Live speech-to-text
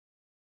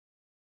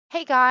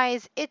Hey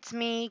guys, it's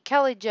me,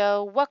 Kelly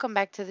Joe. Welcome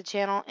back to the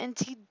channel. And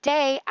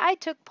today I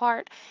took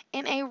part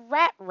in a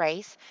rat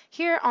race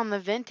here on the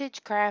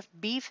Vintage Craft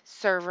Beef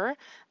server,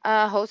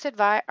 hosted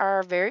by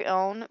our very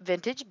own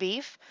Vintage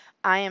Beef.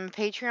 I am a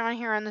Patreon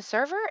here on the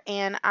server,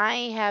 and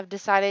I have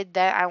decided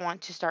that I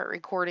want to start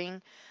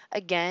recording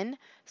again.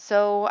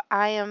 So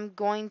I am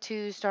going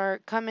to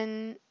start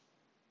coming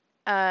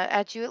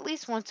at you at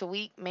least once a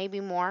week,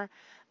 maybe more.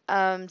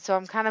 So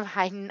I'm kind of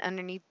hiding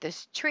underneath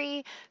this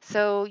tree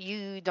so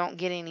you don't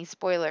get any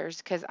spoilers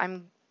because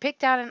I'm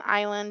picked out an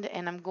island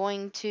and I'm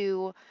going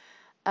to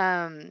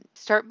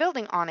start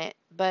building on it.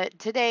 But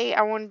today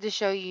I wanted to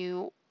show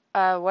you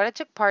what I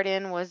took part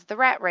in was the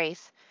rat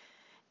race.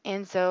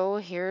 And so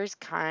here's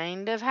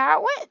kind of how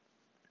it went.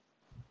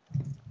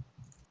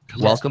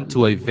 Welcome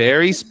to a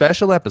very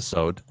special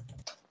episode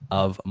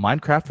of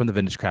Minecraft from the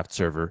Vintage Craft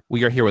server.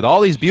 We are here with all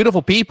these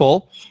beautiful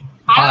people.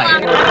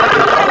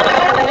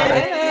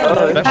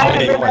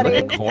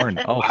 Especially Corn.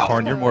 Oh,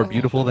 Corn, you're more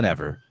beautiful than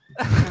ever.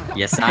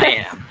 Yes, I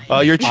am. Oh,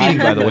 you're cheating,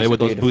 by the way, with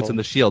those boots and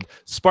the shield.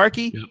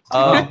 Sparky,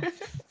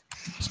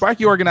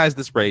 Sparky organized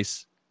this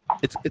race.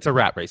 It's a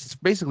rat race. It's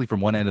basically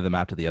from one end of the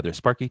map to the other.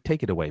 Sparky,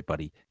 take it away,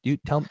 buddy. You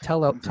tell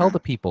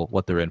the people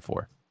what they're in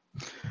for.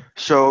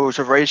 So it's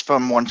a race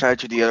from one side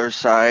to the other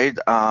side.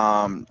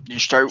 You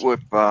start with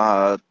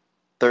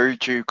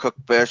 32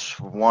 cooked fish,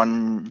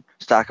 one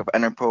stack of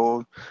ender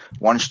pearl,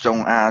 one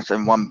stone axe,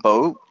 and one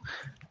boat.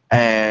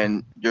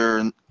 And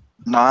you're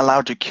not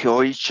allowed to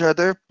kill each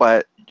other,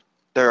 but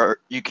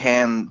you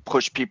can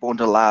push people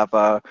into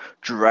lava,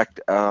 direct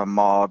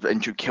mob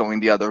into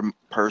killing the other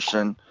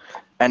person.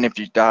 And if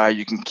you die,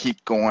 you can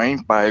keep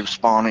going by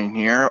spawning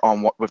here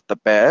on with the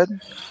bed,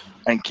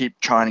 and keep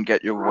trying to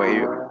get your way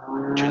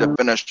to the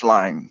finish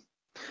line.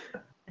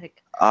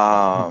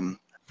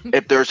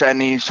 If there's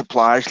any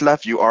supplies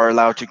left, you are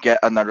allowed to get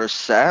another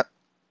set,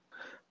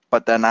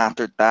 but then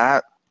after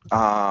that,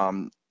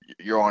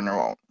 you're on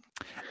your own.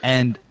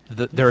 And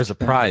there is a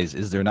prize,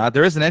 is there not?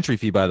 There is an entry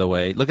fee, by the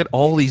way. Look at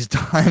all these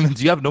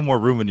diamonds. You have no more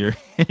room in your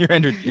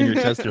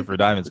chest here for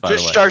diamonds, by the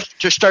way.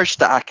 Just start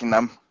stacking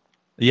them.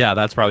 Yeah,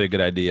 that's probably a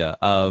good idea.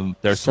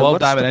 There's 12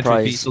 diamond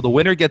entry fees, so the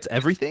winner gets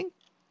everything?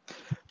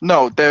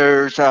 No,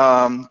 there's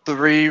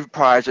 3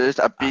 prizes: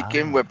 a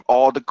beacon with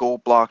all the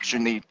gold blocks you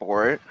need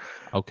for it,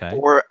 okay,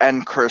 4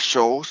 end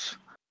crystals,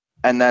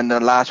 and then the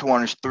last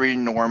one is 3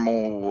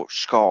 normal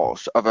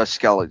skulls of a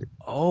skeleton.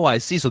 Oh, I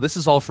see. So this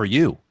is all for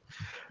you.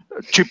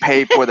 To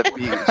pay for the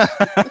fees.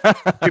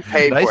 To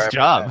pay nice for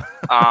job.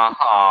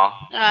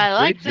 I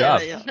like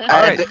that. All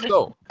right, let's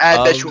go.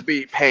 And this will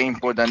be paying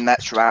for the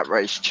next rat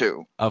race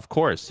too. Of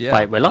course, yeah.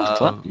 Wait, we're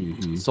locked up.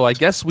 So I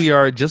guess we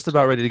are just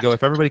about ready to go.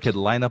 If everybody could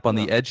line up on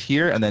the edge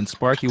here, and then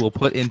Sparky will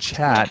put in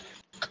chat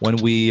when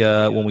we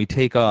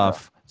take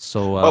off.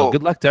 So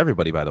good luck to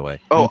everybody, by the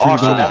way. Oh,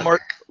 also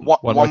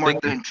one more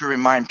thing thing to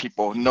remind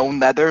people: no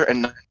nether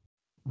and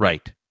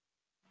right.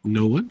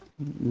 No what?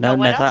 No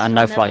nether and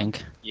no flying.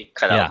 You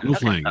cut Yeah. out. No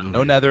flying.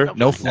 No nether,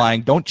 no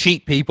flying. Don't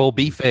cheat, people.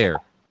 Be fair.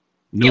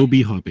 No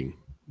bee hopping.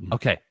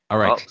 Okay. All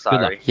right. Oh, Good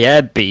sorry. luck. Yeah,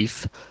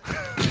 beef.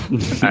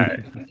 All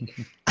right.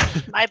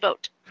 My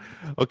boat.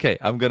 Okay,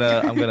 I'm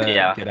gonna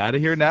Yeah. get out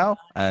of here now,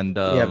 and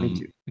me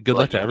too. good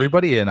luck to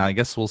everybody, and I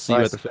guess we'll see you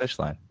at Nice. the finish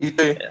line.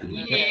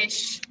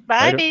 Yes.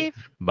 Bye, Later. Beef.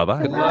 Bye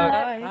bye.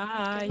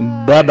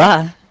 Bye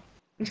bye.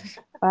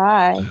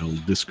 Bye. I'll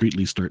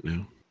discreetly start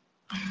now.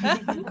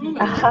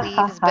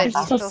 There's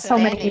still so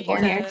many people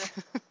here.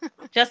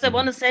 Just I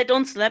want to say,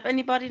 don't slap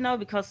anybody now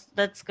because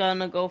that's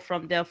gonna go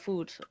from their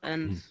food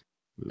and.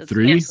 that's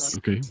 3? yes.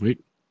 Okay,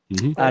 wait.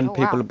 And Oh,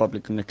 people wow. are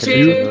probably gonna kill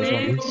each other as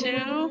well.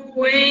 Two,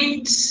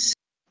 wait.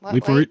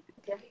 Wait for it.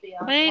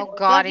 Wait. Oh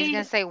God, he's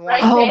gonna say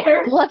one.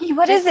 Oh, Lucky,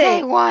 what is Just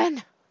say it?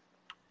 one.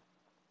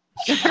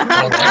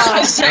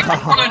 I said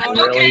one.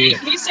 Really?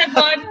 Okay, he said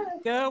one.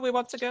 Go, we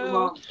want to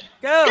go.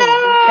 Go!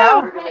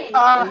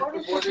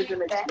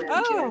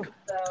 Oh!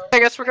 I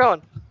guess we're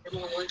going.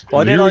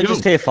 Why Here didn't we I go.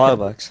 just hear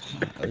fireworks?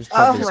 I was Oh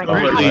probably my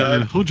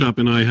scared. God. Hojop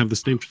and I have the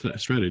same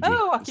strategy.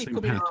 Oh, the aquí same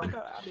coming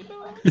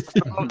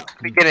path.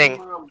 Beginning.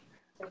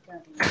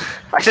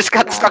 I just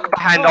got stuck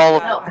behind all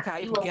of them. I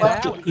can't even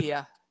get out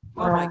here.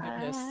 Oh my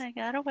goodness. I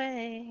got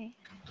away.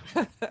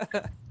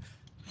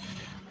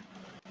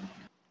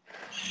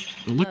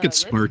 Oh, look at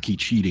Sparky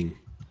cheating.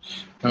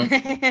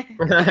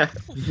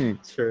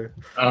 Sure.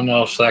 I don't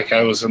know if that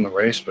guy was in the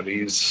race, but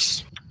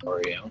he's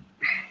already out.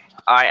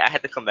 I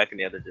had to come back in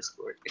the other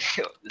Discord.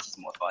 This is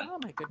more fun. Oh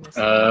my goodness.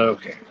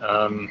 Okay.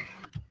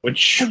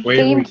 Which The way are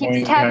game we going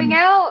keeps tabbing again?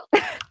 out.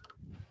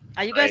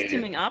 Are you guys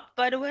teaming up,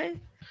 by the way?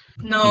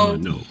 No.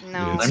 No. It's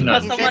I'm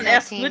not. Because someone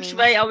asked which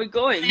way are we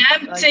going?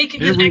 I'm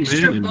taking an every extra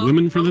man and vote.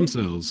 women for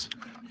themselves.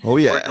 Oh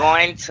We're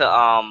going to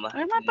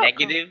Where'd my boat go?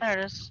 negative There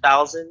it is.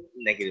 1,000,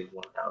 negative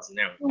 1,000.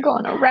 There we I'm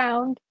go. going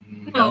around.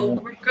 No,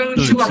 we're going No,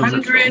 to it's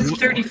 100,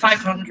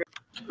 3,500.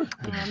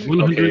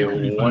 100 Okay,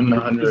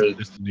 100.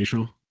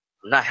 destination.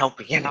 I'm not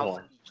helping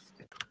anyone.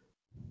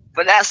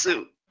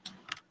 Banasu.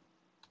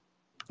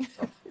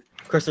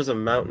 Of course, there's a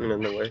mountain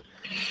in the way.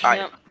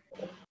 Alright. Yeah.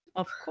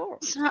 Of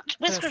course. Stop.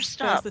 Whisper,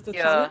 stop.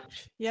 Yeah.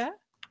 Yeah.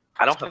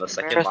 I don't have a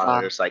second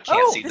monitor, so I can't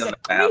Oh, see there's the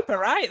a map. creeper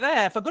right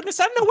there. For goodness,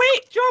 and the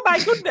witch. Oh my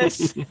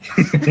goodness.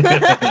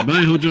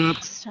 Bye,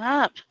 Hojop.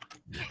 Stop.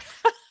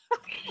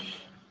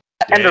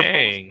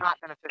 Dang. Not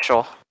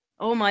beneficial.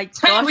 Oh my Hey,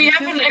 gosh. we it have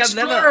feels an like I've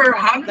Explorer never,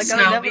 Hans like I've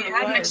now. never We have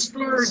an arrived.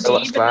 Explorer So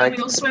Deep, it's and then flag.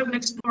 we also have an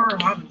Explorer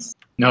Hans.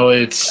 No,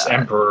 it's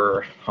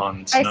Emperor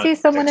Hans. I not see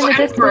someone in the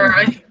Emperor,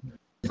 distance.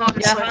 I thought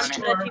it Yeah, said Hans said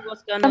Explorer. he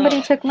was gonna.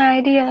 Somebody took my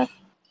idea.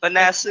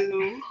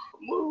 Banasu.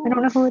 I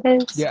don't know who it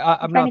is. Yeah,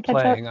 I'm trying not to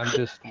catch playing. up. I'm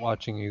just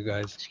watching you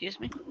guys. Excuse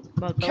me.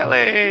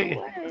 Kelly.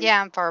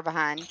 Yeah, I'm far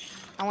behind.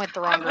 I went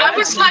the wrong I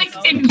was like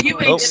in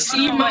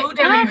UHC mode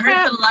and I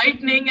heard the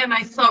lightning and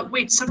I thought,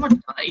 wait,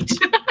 someone died.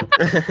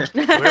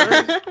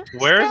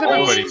 Where is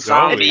everybody It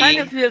Zombie. kind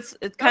of feels.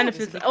 It kind of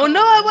feels. Oh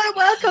no! I want to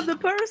welcome the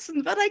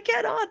person, but I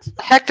cannot.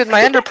 The heck did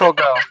my Ender Pearl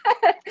go?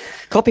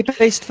 Copy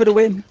paste for the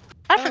win.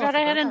 I forgot I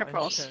had ender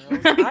pearls.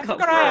 I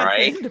forgot I had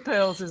Right. ender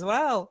pearls as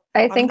well.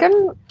 I think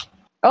I'm.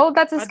 Oh,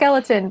 that's a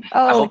skeleton.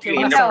 I Oh, hope you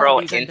no. Ender no. Pearl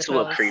These Ender into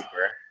a Pearls. creeper.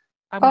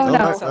 I'm Oh, gonna no.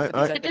 kill myself with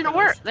these It ender didn't pearls.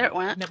 work. There it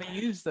went. Never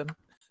use them.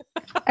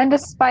 And a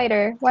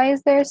spider. Why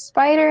is there a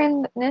spider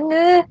in?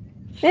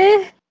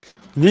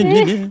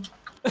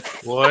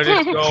 What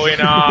is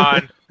going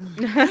on?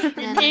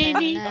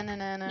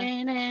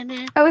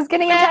 I was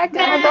getting attacked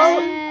in my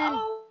boat.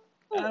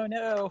 Oh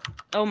no.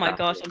 Oh my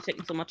gosh! I'm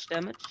taking so much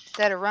damage.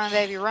 Instead of run,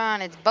 baby,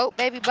 run. It's boat,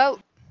 baby, boat.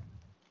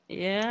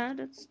 Yeah,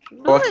 that's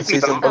true. Oh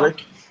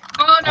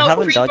no, I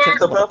haven't died yet.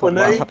 creeper! But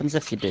what happens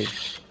if you do?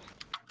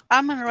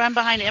 I'm gonna run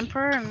behind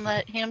Emperor and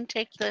let him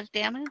take the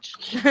damage.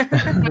 I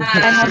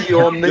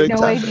have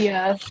no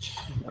idea.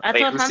 I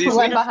Wait, thought who Hans sees was Who me?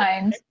 went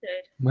behind?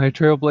 My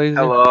trailblazer.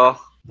 Hello.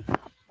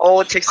 Oh,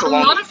 it takes A so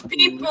long. lot of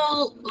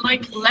people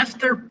like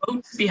left their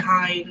boats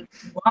behind.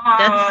 That's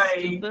Why?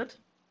 stupid.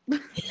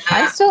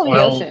 I'm still in the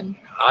Well, ocean.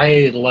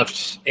 I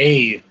left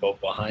a boat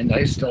behind.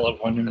 I still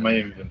have one in my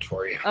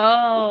inventory.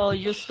 Oh,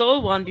 you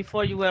stole one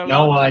before you were.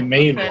 No, allowed I to.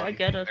 made Okay, one, I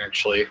get it.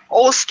 actually.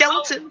 Oh,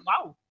 skeleton.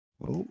 Wow.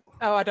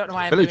 Oh, I don't know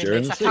why I'm Villager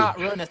doing in this. the I can't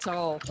run at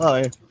all. Oh,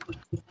 yeah.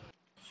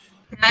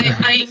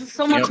 I This is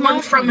so much took one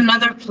more from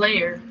another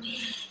player.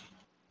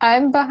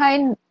 I'm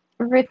behind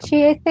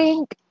Richie, I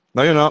think.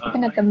 No, you're not.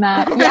 Looking at the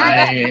map.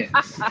 Yeah,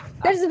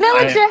 there's a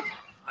villager.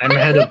 I'm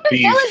ahead of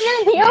beef. Villager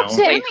in the you know.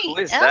 ocean. Wait, who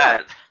is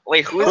that?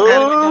 Wait, who is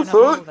Oh,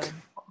 that? fuck.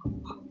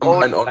 Oh,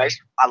 nice.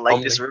 I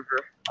like this river.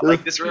 I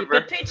like this Keep river.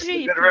 it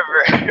PG. Good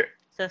river.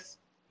 Says-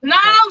 No,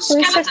 It's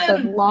just a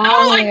skeleton! long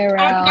No, way I'm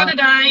around. gonna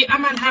die.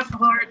 I'm at half a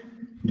heart.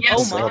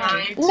 Yes, Oh my I God.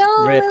 died.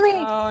 No, Rip. Lily.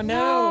 Oh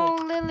No,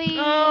 no. Lily.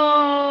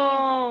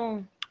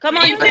 Oh, come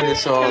on, you Playing can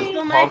this you can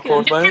still make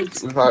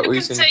it. without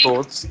losing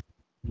chords.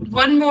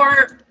 One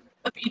more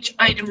of each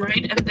item,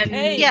 right? And then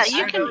Hey, Yeah,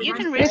 you can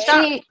Richie,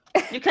 restart.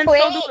 You can still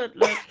Wait. do it.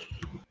 Look.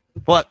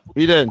 What? What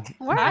are you doing?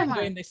 Where I'm am I?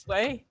 going this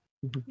way.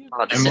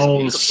 Oh, this I'm is all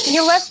beautiful.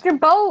 you left your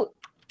boat.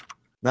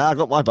 Nah, I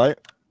got my boat.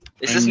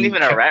 This isn't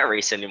even a rat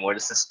race anymore.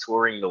 This is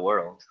touring the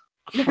world.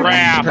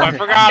 Crap! I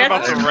forgot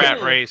about the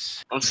rat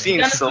race. I'm seeing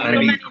Got so so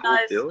many many cool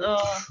nice. builds.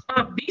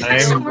 Beef is I'm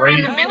somewhere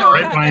in the right- middle.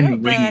 right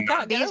behind Get Wing.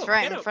 up, He's get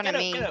right up, in front get of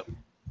up, me. get up.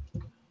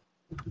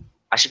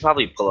 I should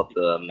probably pull up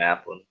the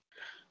map one.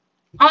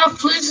 Oh,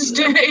 Fliz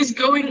is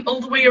going all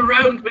the way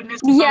around with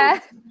his Yeah.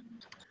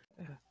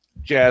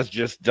 Jazz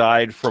just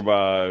died from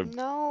a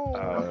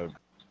No.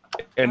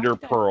 Ender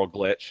Pearl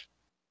glitch.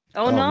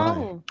 Oh, Oh,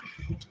 no,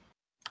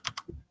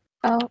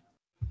 Oh,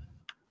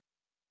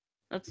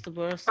 that's the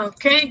worst.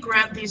 Okay,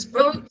 grab these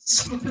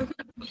boats.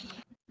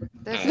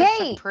 There's Yay!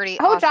 some pretty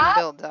Hold awesome up.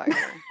 builds out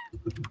here.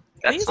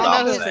 That's I don't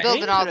know the who's opposite.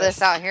 building all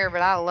this out here,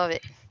 but I love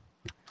it.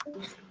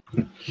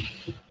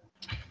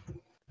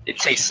 It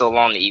takes so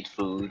long to eat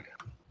food.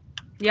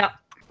 Yeah.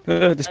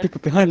 There's people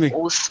behind me.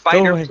 Oh,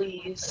 spider, away.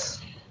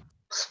 please.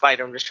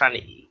 Spider, I'm just trying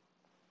to eat.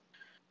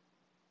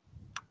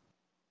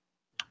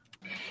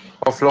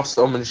 I've lost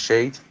Omen's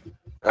shade.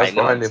 I was I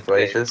know, behind him it's for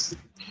good. ages.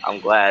 I'm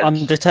glad.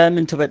 I'm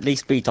determined to at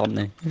least beat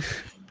Omni.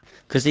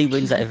 Because he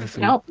wins at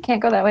everything. nope,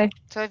 can't go that way.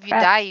 So if you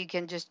Crap. die, you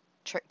can just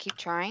keep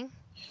trying.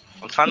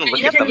 I'm trying to look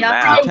You at the can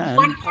map. go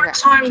one more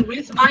time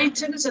with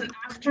items, and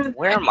after that,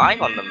 Where am I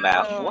on the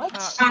map? Oh,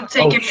 What? can't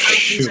take Oh, any items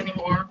shoot.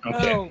 anymore.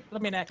 Okay. Oh,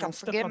 let me neck. I'm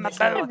stuck forget on my this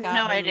hill. I boat. can't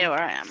No move. idea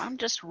where I am. I'm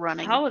just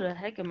running. How the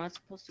heck am I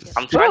supposed to get?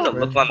 I'm trying to Whoa,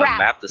 look on the crap.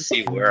 map to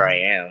see where I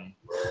am.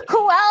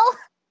 Well,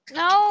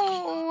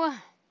 No.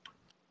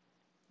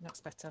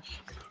 That's better.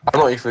 I'm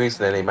not even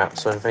using any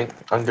maps or anything.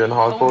 I'm doing Oh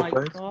hardcore my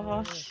play.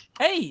 gosh.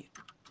 Hey.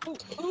 Ooh,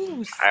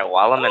 ooh, Alright,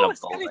 while I'm in Oh, a boat,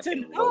 I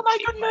skeleton. can Oh my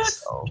locate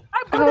goodness. myself.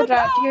 I'm gonna hold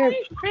die. up here.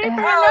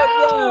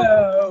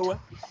 No.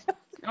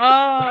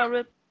 Oh,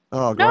 rip.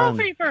 Oh, No, grand.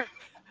 creeper.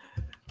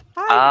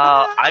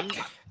 I'm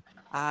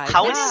I'm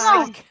How is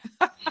back.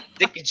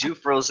 Dick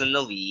Jufro's in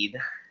the lead.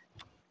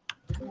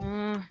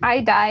 I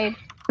died.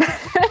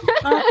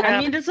 I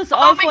mean, this is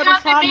all Oh for my the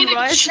god, fun, they made a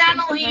right?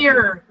 channel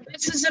here.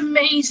 This is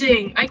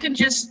amazing. I can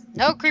just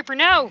No, creeper,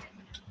 no.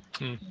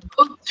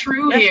 hook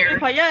through Yes, here.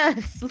 Creeper,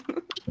 yes.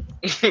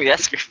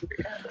 Yes,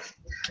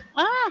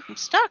 Ah, I'm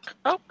stuck.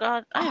 Oh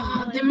god, I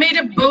am. They made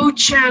a boat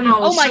channel.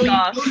 Oh my so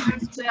gosh. You don't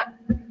have to...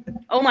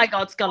 Oh my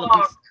god,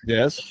 skeletons.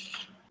 Yes.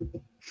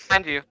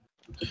 And you.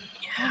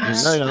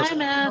 Yes, No, no.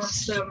 I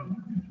miss.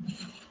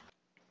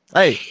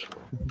 Hey.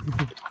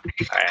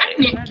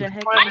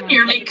 I'm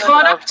nearly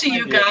caught up to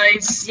you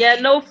guys. Yeah,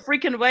 no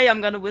freaking way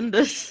I'm gonna win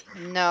this.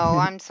 No,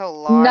 I'm so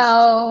lost.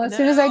 No, as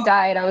soon as I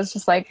died, I was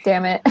just like,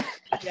 damn it.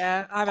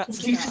 Yeah, I'm at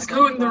He's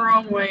going the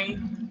wrong way.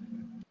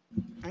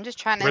 I'm just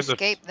trying to Where's the-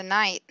 escape the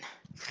night.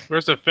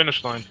 Where's the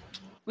finish line?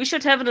 We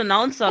should have an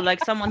announcer,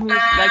 like someone who's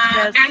like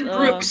says. And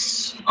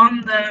Brooks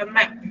on the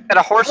map. At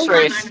a horse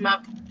race.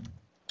 Map.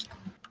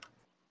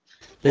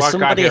 There's Well, I got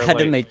somebody here ahead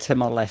of late. me to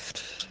my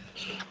left.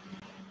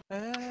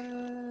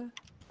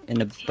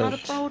 In a Not a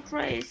boat. boat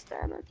race,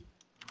 damn it.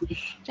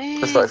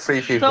 There's like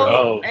 3 people.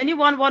 So,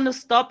 anyone want to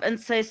stop and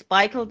say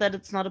Spikle that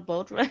it's not a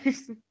boat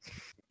race?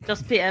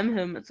 Just PM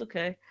him, it's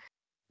okay.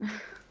 Why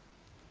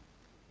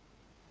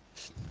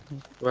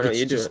don't It's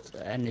you do just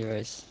it? any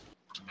race.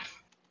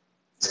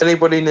 Is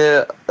anybody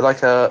near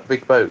like a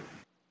big boat?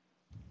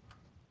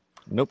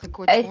 Nope.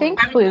 I think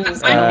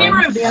Flu's I'm near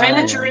a yeah.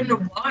 villager in the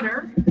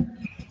water.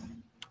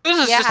 This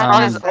is Yeah, just I on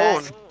have his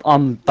that. own.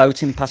 I'm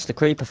boating past the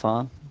creeper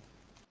farm.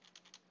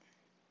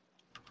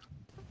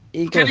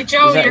 Eagle, Kelly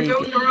Joe, is that you're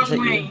Eagle? going the Is that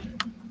wrong you? way.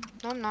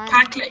 No, I'm not.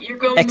 Packlet, you're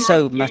going Exo the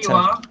wrong way. Meta. You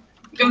are.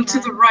 Going to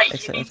the right.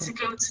 Exo You need Meta. to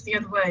go to the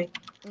other way.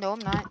 No, I'm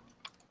not.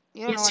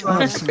 You don't Yes, know you what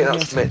are. I'm think doing.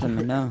 that's Yes,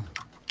 me. no.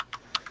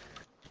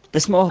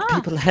 There's more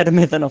people ahead of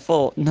me than I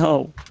thought.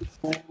 No.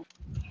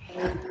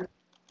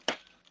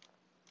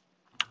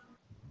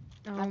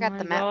 I've got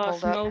the map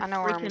pulled up. No I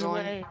know where I'm freaking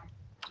going. way.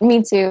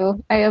 Me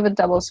too. I have a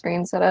double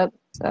screen set up,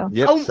 so.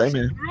 Yep, Oh, same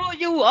here. screw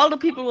you! All the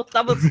people with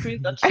double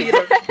screens are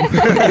cheaters.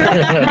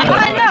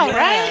 I know,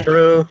 right?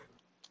 True.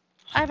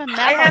 I have a I map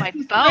on have my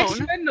to phone.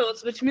 switch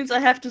windows, which means I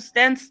have to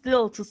stand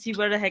still to see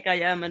where the heck I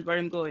am and where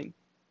I'm going.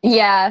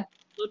 Yeah.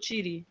 So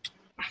cheaty.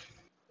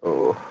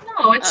 Oh.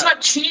 No, it's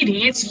not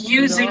cheating. It's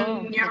using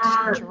No, your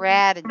It's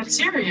strategy.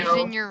 material.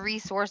 Using your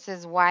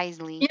resources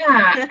wisely.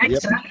 Yeah,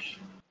 exactly.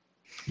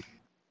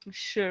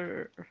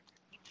 Sure.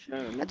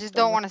 I just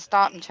don't want to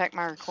stop and check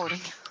my recording.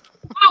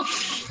 Oh, I'm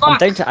fuck.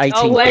 down to 18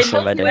 Oh, wait, fish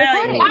already.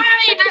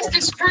 Why does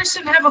this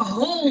person have a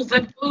hole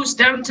that goes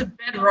down to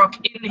bedrock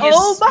in his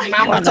Oh my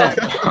mountain?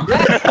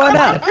 Why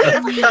not?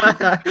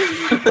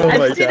 Oh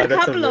my I've seen god, a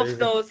that's couple of amazing.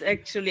 those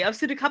actually. I've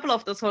seen a couple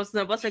of those holes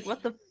and I was like,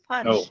 what the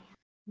fudge? Oh,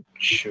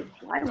 shoot.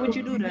 Why would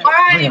you do that?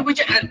 Why would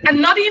you?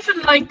 And not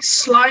even like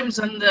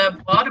slimes on the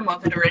bottom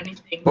of it or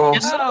anything. Well,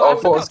 Just, I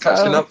thought I was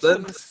catching up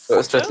then. It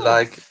was just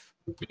like.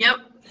 yep,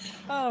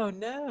 Oh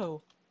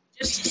no.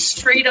 just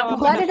straight up. I'm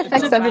glad it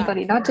affects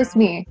everybody, not just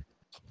me.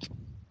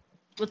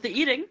 With the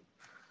eating?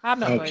 I'm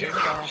not Okay. going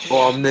there.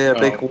 Well, I'm near a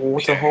big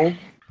water hole.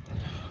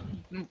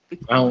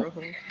 Well,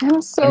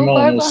 I'm so I'm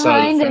far almost out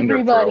of behind Thunder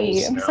everybody.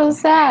 Pearls I'm now. so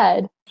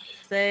sad.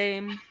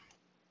 Same.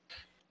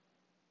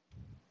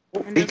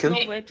 And there's Beacon.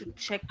 no way to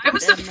check. I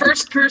was the damn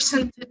first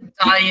person to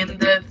die in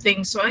the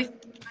thing, so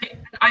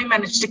I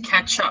managed to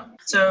catch up.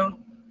 So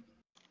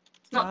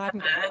it's I not haven't,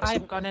 bad. I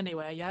haven't gone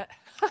anywhere yet.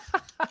 Is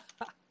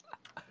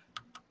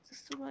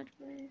this the right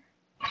way?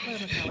 Where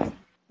am I going?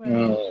 Where am I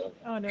going? well,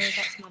 Oh no,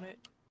 that's not it.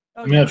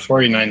 Oh, I'm at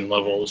 49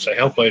 levels. I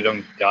hope I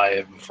don't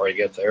die before I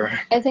get there.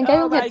 I think I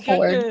Oh only my hit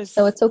 4, goodness.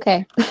 so it's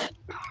okay. I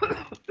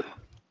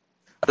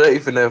don't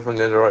even know if I'm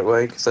going the right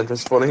way because I'm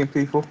just following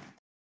people.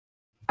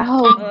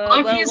 Oh,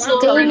 Lucky is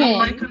well, already dang it.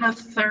 like on a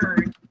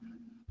third.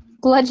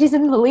 Bludgy's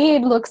in the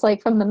lead, looks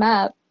like, from the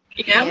map.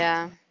 Yeah.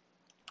 Yeah.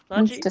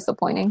 It's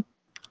disappointing.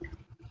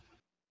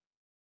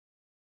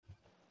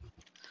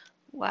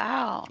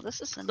 Wow,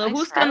 this is a So nice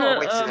who's map. gonna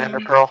Wait, Ender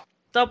Pearl.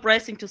 stop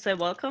racing to say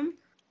welcome?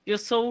 You're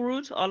so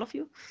rude, all of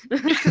you.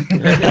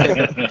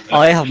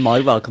 I have my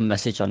welcome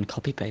message on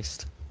copy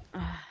paste.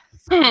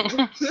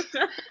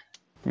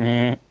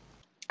 Eh.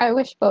 I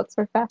wish boats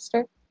were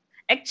faster.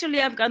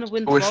 Actually, I'm gonna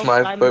win I wish 12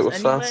 my diamonds boat was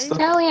anyway. faster.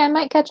 Kelly, I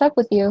might catch up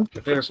with you.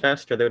 If it was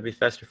faster, they would be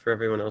faster for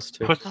everyone else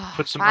too. Put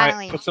some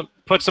Finally.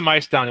 put some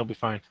ice down. You'll be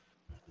fine.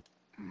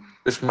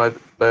 Wish my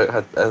boat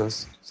had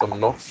some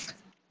notch.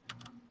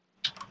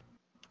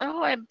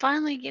 Oh, I'm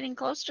finally getting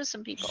close to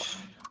some people.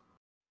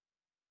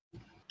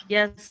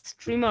 Yes,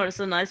 Streamer is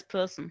a nice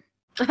person.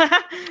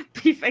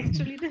 Beef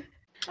actually did.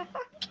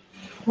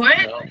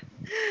 What?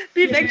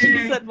 Beef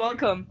actually said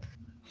welcome.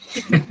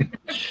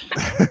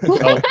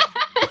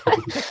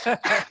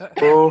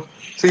 Oh,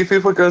 2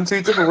 people going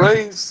 2 different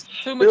ways.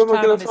 Too Who am I much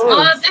time gonna on this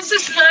find? house. This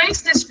is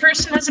nice. This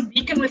person has a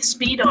beacon with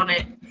speed on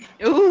it.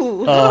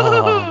 Ooh.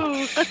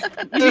 Oh.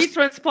 You need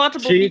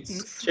transportable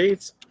beacons.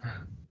 Cheats.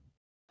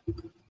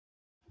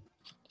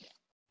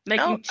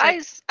 Making Oh, check,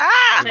 ice!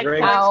 Ah!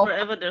 checkpoints Ow.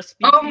 wherever there's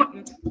speed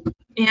beacons.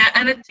 Yeah,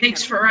 and it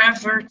takes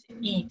forever to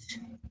eat.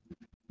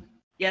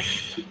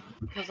 Yes,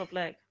 because of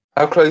lag.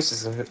 How close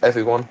is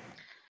everyone?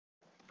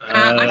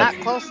 Not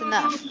close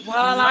enough.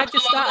 Well, I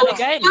just started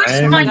again.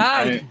 I'm- I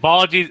died.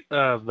 Balaji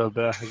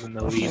is in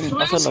the lead.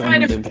 Flu's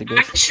might have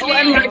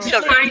actually like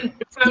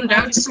found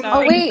out something.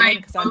 Oh, wait.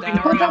 by moving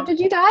Hold up, around. did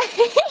you die?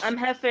 I'm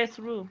halfway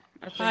through.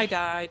 I think. I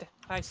died.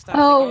 I started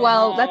Oh, again.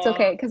 well, that's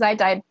okay, because I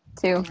died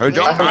too. Who I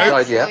haven't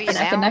died Neck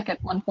yet. and neck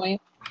at one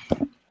point.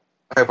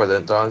 I hope I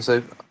didn't die, so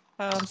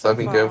I'm I've so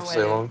been far going for so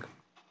away. long.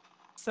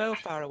 So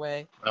far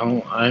away.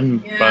 Oh,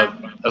 I'm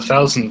about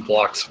 1,000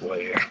 blocks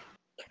away.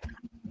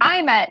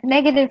 I'm at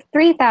negative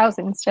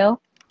 3,000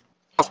 still.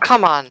 Oh,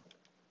 come on.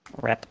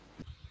 Rep.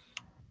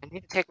 I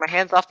need to take my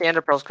hands off the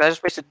ender pearls because I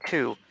just wasted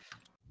 2.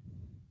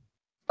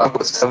 I've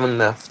got 7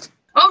 left.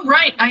 Oh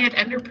right, I had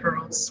ender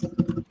pearls.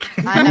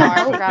 I know,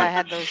 I forgot I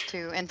had those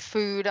too. And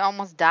food, I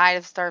almost died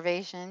of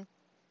starvation.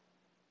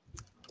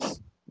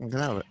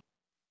 No.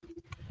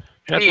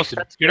 You're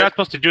not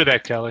supposed to do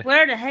that, Kelly.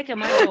 Where the heck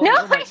am I going? No,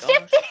 Oh my I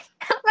shifted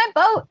my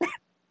boat.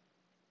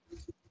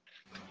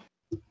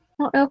 I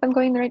don't know if I'm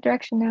going the right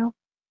direction now.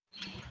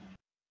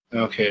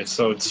 Okay,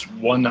 so it's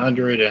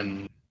 100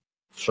 and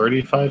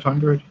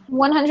 3,500?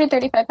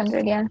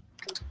 100, yeah.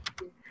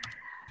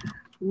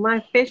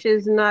 My fish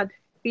is not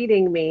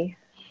feeding me.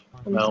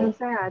 I'm Well, so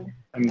sad.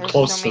 I'm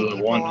close to the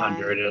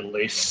 100 at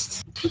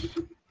least.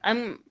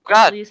 I'm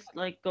at least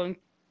like going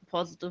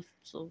positive,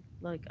 so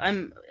like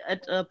I'm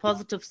at a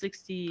positive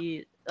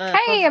 60.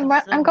 Hey,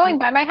 I'm going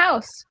by my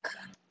house.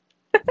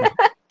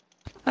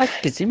 I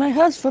can see my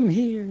house from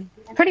here.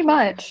 Pretty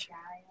much.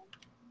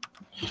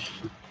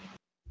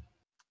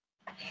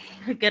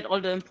 Get all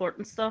the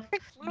important stuff.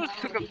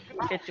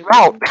 Get your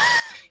Wow.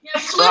 Yeah,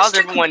 So how's Floods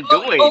took everyone the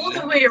boat doing? all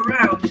the way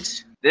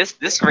around.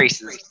 This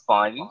race is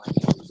fun. You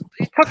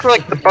took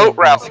like the boat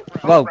route.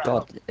 Oh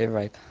god, you're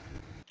right.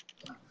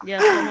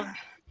 Yeah.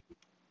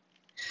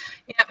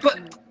 Yeah,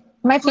 but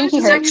My Floods pinky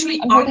is hurts. actually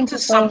I'm hurting onto to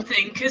slow.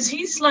 something because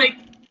he's like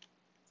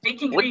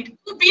making greed.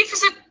 Oh, Beef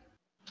is at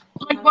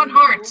like 1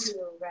 heart.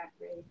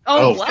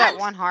 Oh, He's what? got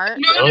 1 heart.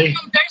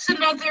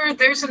 No,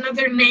 there's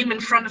another name in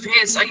front of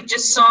his. I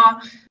just saw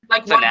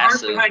like 1 heart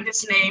Vanessa. behind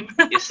his name.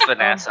 It's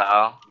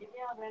Vanessa.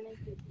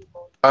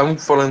 I'm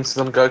following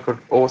some guy called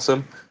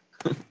Awesome.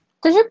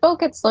 Does your boat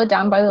get slowed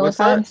down by the What's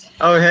lizards? that?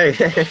 Oh, hey.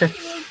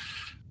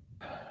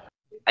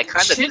 I kind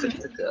of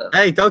Shouldn't. took the...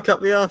 Hey, don't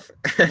cut me off.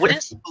 What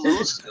is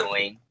Blues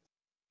doing?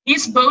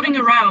 He's boating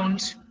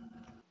around.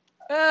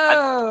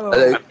 Oh. I've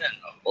been on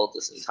a boat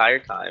this entire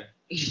time.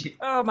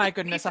 Oh my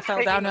goodness, I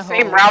fell down a hole.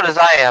 Same route as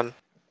I am.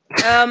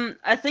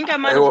 I think I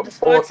might Hey, have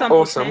destroyed some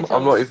Awesome, potatoes.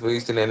 I'm not even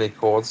using any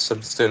chords, I'm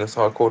just doing a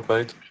hardcore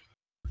mode.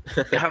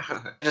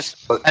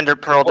 Just ender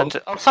pearled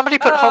into. Oh, somebody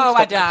put Oh,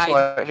 homestead I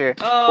died. right here.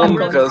 Oh,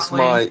 Because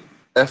my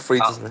F3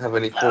 doesn't have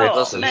any chords.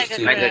 Oh, so Mega it's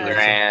too Grand. late.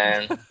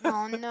 Grand. Oh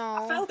I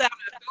no. fell down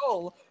a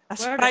hole. I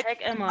Where the tried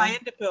heck am my I?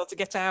 ender pearl to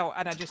get out,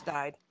 and I just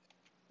died.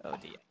 Oh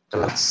dear.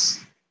 That's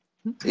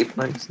deep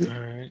nice.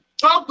 Alright.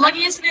 Oh,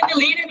 Bloody isn't in the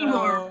lead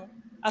anymore. Oh,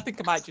 I think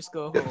I might just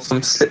go home.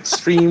 Some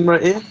slipstream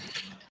right here.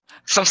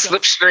 Some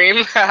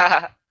slipstream.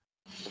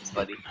 That's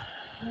funny.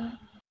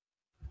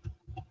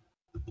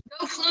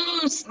 Go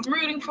Flues! I'm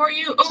rooting for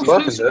you. Oh, It's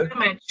working, Flues though.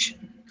 damage.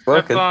 Have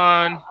Working.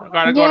 fun. I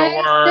gotta go to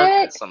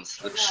work. Some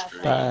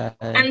slipstream. Bye.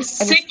 And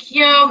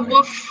Sikya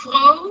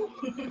Wafro.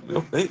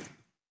 Oh, hey.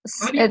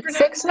 How do you It's pronounce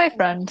 6, my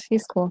friend.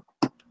 He's cool.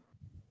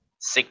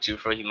 Sick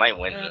Jufro, he might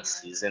win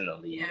this. He's in the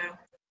lead. Yeah.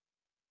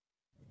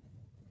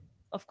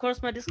 Of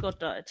course, my Discord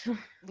died.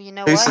 You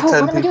know Who's the what?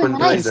 10 what am I people doing? in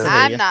Nice. the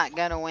I'm not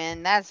gonna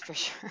win, that's for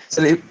sure.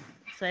 Same.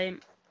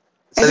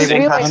 I just even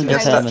realized passing that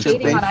us I that was should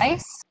skating be. on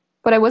ice,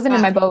 but I wasn't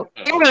in my boat.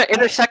 I'm gonna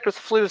intersect with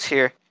Flues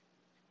here.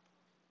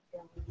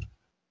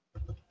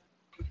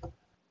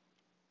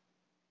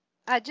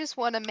 I just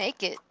want to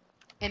make it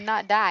and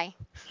not die.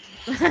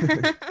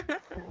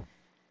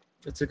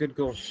 It's a good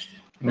goal.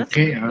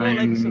 Okay, Well,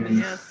 actually, I'm...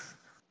 yes.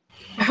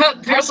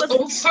 There's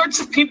all sorts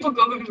of people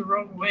going the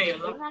wrong way.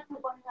 Look.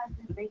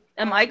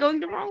 Am I going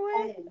the wrong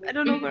way? I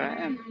don't know where I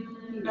am.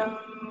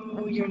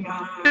 No, you're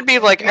not. Should be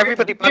like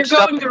everybody You're bunched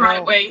up. going the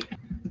right way.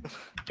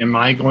 Am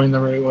I going the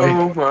right way?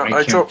 Oh, I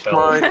can't dropped tell.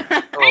 my...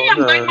 Hey, Oh,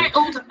 I'm by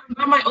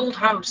no. my old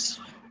house.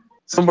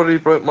 Somebody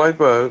broke my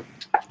boat.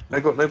 I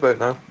got no boat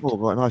now. Oh,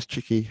 right, nice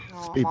cheeky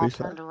Oh, speed I'm all boost.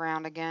 turned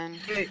around again.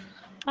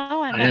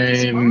 Oh, I'm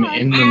I'm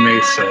in the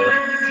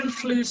mesa. And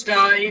Flues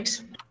died.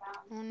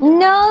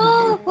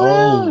 No,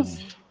 Oh. Flues!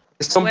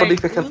 Did somebody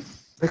Wait,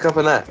 pick up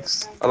an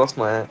axe? I lost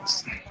my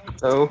axe.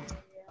 Oh.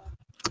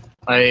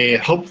 I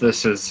hope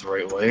this is the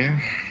right way.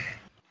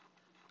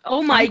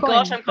 Oh my I'm going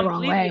gosh, I'm the wrong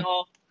completely way.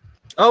 off.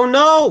 Oh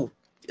no!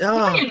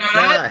 Oh, you're not.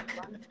 God.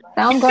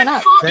 Now I'm going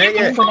up. You Dang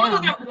can it.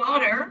 follow that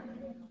water.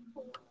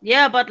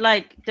 Yeah, but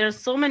like, there's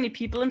so many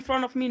people in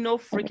front of me, no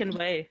freaking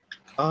way.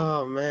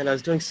 Oh man, I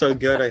was doing so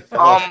good. I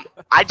fell.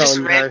 I just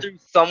fell in ran high. through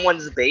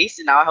someone's base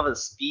and now I have a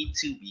speed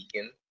 2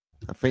 beacon.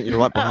 I think you're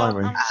right behind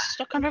me. I'm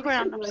stuck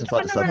underground. I'm It's stuck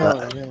like just like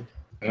underground. that.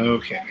 Oh, man.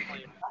 Okay.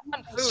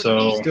 He's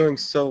So, doing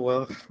so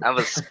well. I have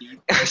a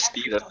speed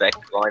speed effect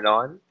going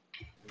on.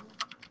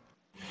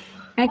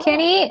 I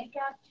can't eat.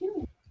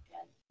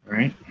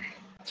 right.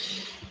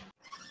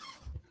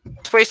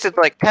 Just wasted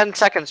like 10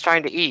 seconds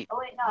trying to eat.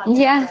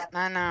 Yeah,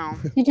 I know.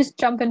 you just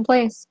jump in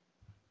place.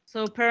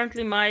 So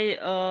apparently my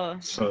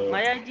So-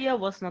 my idea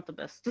was not the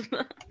best.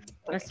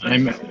 My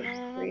I'm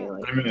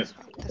strategy.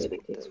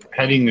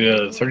 heading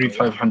to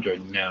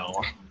 3,500 now.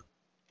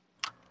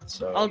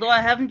 So, Although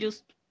I haven't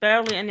used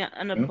barely any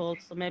ender Hmm? pearls,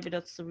 so maybe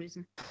that's the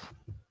reason.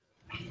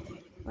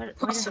 Where the heck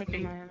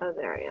Possibly. am Oh,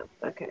 there I am.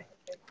 Okay.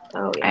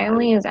 Oh, I yeah.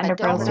 only use I ender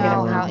don't pearls to get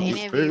know around. how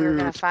any of you are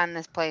gonna Food. find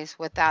this place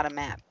without a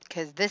map,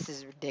 because this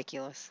is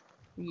ridiculous.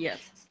 Yes.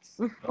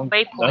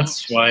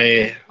 That's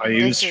why I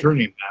use This is-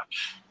 Journey Map.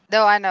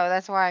 No, I know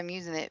that's why I'm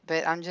using it,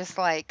 but I'm just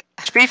like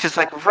Beef is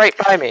like right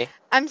by me.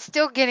 I'm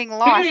still getting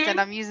lost, and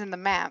I'm using the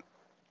map.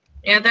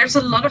 Yeah, there's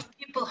a lot of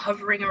people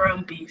hovering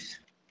around beef.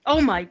 Oh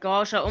my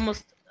gosh! I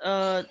almost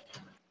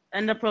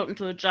ender pearled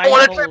into a I giant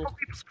want to hole. triple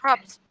people's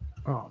crops.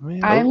 Oh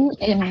man. I'm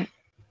in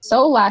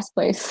so last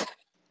place.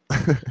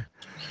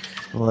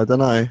 Well, I don't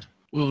know.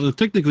 Well,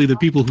 technically, the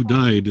people who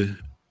died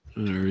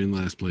are in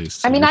last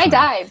place. I mean, so I fine.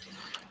 died.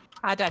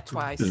 I died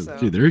twice. Yeah, So.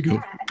 see, there you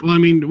go. Well, I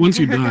mean, once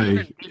you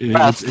die,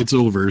 it's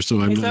over. So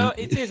I'm not.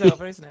 It is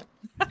over, isn't it?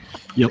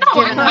 Yep.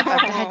 Giving up,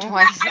 I've died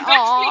twice. I've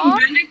Aww.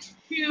 actually managed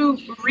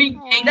to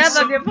regain Never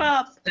some give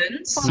up.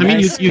 distance. I mean,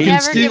 you can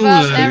Never still. give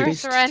up, never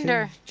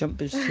surrender. Jump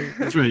boost 2.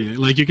 That's right.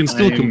 Like you can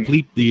still I'm-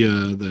 complete the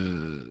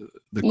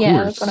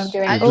Yeah, course. that's what I'm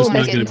doing. I You're just just not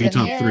make going it to be to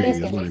top the 3,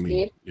 end. is what I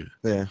mean. Yeah.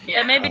 Yeah.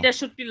 Yeah, maybe there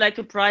should be like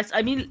a prize.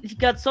 I mean, he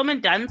got so many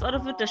diamonds out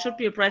of it. There should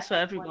be a prize for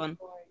everyone,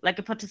 like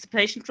a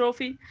participation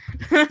trophy.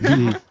 What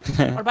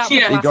about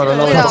Yeah. the You got a last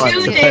lot of one? Well,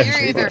 diamonds.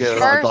 You're You either get a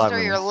lot of first or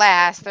you're diamonds.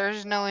 last.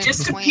 There's no in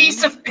Just a between.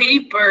 piece of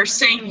paper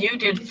saying you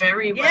did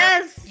very well.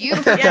 Yes. You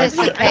Yes,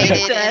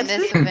 participated I in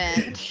this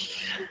event.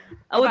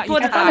 I would About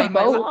put your it on a time,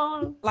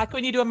 boat. Like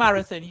when you do a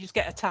marathon, you just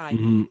get a time.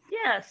 Mhm.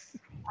 Yes.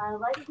 I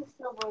like the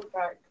silver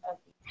dark.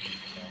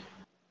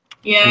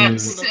 Yeah,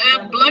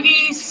 Mm.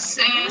 Bluggy,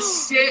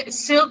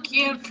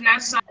 Silky, and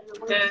Fnessa.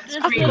 The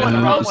three going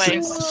the wrong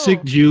way.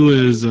 Sick Jew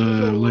is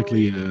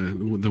likely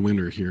the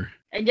winner here.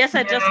 And yes,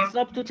 I just Yeah.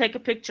 stopped to take a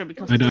picture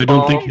because I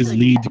don't think his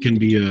lead can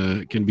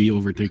be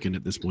overtaken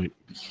at this point.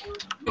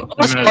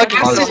 Has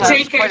Bluggy to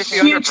take quite a a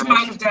few huge ender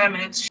amount of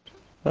damage.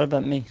 What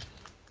about me?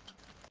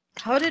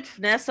 How did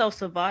Fnessa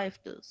survive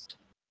this?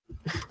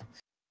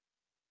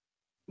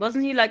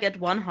 Wasn't he like at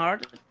 1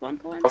 heart at one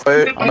point?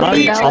 I'm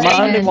only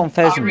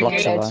 1,000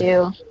 blocks Yeah, away.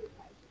 too.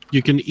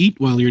 You can eat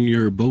while you're in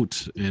your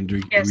boat and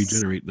Yes.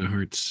 regenerate the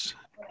hearts.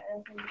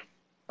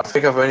 I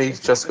think I've only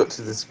just got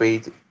to the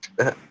speed.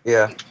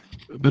 Yeah.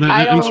 But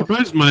I I'm don't-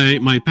 surprised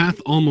my path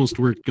almost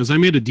worked because I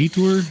made a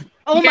detour.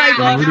 Oh my Yeah,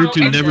 god! In order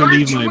to it never worked.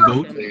 leave my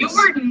boat. You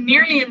were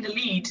nearly in the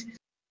lead.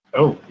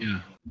 Oh, Yeah.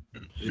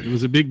 It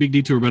was a big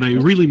detour, but I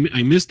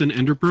missed an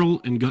ender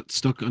pearl and got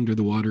stuck under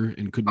the water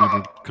and could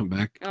never come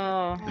back.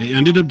 Oh, I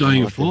ended up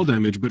dying of fall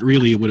damage, but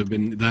really it would have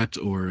been that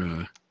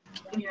or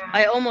Yeah.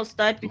 I almost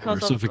died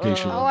because of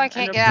suffocation. Oh, I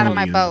can't ender get out of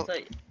my pearl.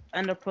 boat. I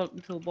ender pearled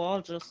into a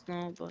wall just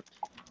now, but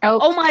Oh,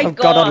 oh my I've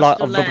god! got a lot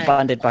the of rubber lag.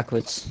 banded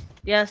backwards.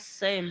 Yes,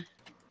 same.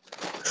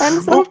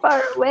 I'm so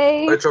far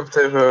away. I jumped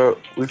over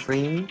with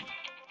me.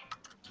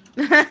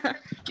 You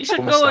should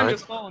Almost go on your died.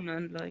 phone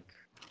and like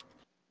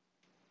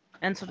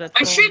answer that. I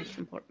phone, should- it's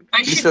important.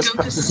 I should just-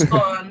 go to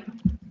spawn.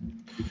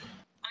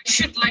 I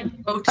should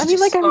like go to I mean,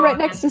 like, I'm right spawn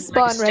next to and,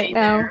 spawn stay right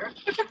now. there.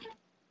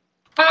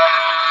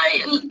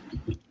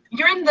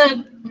 You're in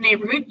the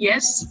neighborhood,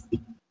 yes.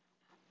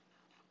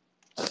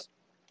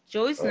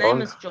 Joey's Hold name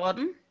on. is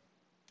Jordan.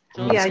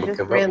 Yeah, I Think just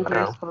about ran now.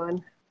 through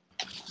spawn.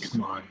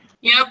 come on.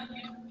 Yep.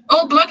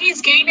 Oh,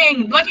 Bluggy's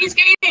gaining! Bluggy's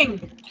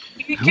gaining!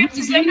 He How kept is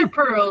his he ender gaining?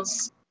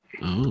 pearls.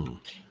 Oh.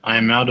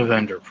 I'm out of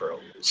ender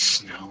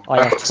pearls now.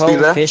 I have See 12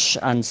 that? fish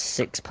and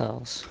 6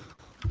 pearls.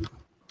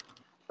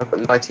 I've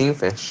got 19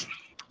 fish.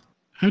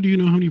 How do you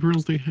know how many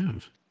pearls they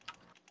have?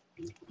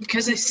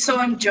 Because I saw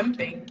him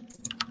jumping.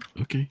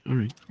 Okay, all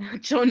right.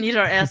 Joe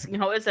Neither asking,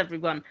 how is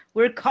everyone?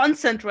 We're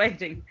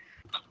concentrating.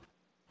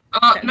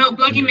 No,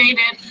 Bluggy made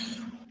it.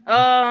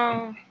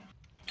 Oh,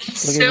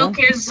 Silk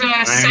is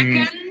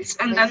second,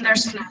 and then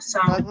there's Fnessa.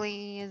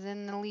 Ugly is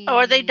in the lead. Oh,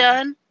 are they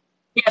done?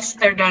 Yes,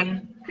 they're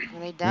done. Are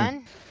they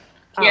done?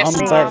 Yes.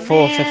 I'm about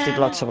 450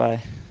 blocks away.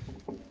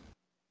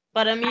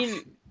 but I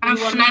mean, And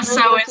you wanna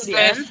still Fnessa go is to the the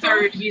end?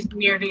 third. He's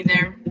nearly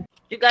there.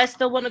 You guys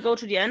still want to go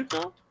to the end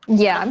though?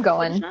 Yeah, I'm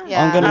going.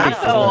 Yeah, I'm gonna be I'm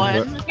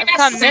fine. going. I've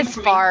come this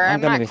far. I'm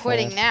I'm gonna not be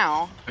quitting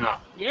fast. now.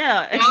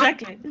 Yeah,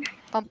 exactly.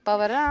 Bum, ba,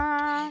 ba,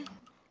 da.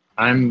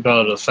 I'm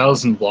about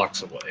 1,000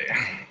 blocks away.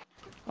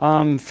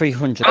 I'm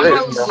 300. I I'm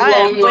don't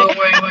a know. long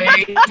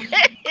way.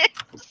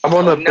 I'm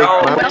on a big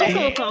I'm mountain.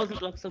 also 1,000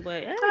 blocks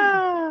away.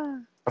 Yeah.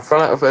 I've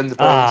run out of ender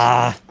pearls.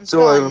 Ah, It's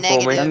all over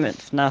feeling for me. damn it,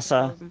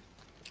 NASA.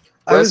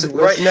 I was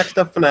Where's- right next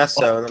to Finesse,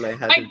 and then I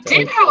had I to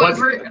did, die.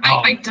 however,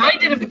 I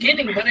died in the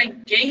beginning, but I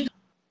gained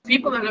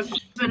people that have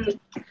even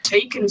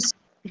taken.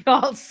 You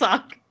all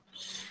suck.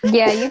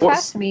 Yeah, you What's-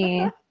 passed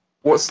me.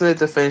 What's the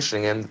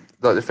finishing end?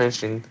 Like the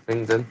finishing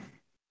thing then?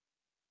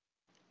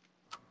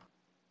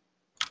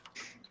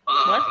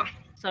 What?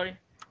 Sorry.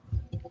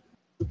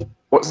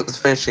 What's the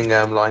finishing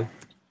line?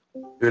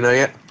 Do you know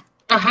yet?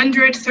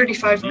 100,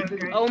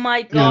 3,500. Oh my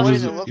Yeah, god. What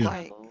there's does it a- look yeah.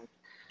 like?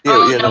 Yeah,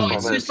 Oh yeah, no, that's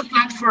it's what I just a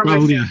platform.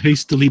 Probably a With,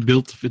 hastily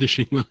built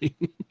finishing line.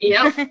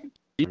 yep,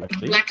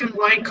 black and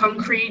white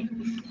concrete.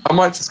 I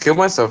might just kill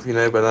myself, but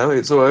now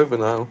it's all over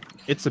now.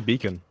 It's a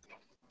beacon.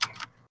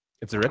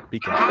 It's a red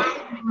beacon.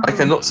 I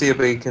cannot see a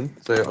beacon,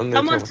 so I'm gonna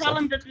Someone kill tell myself.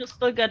 him that we're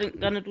still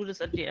gonna do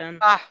this at the end.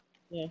 Ah,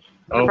 Yeah.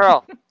 Oh.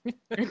 Pearl.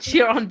 And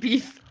cheer on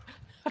beef.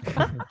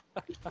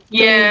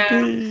 Yeah.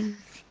 I'm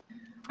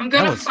That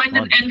gonna was find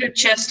fun. an ender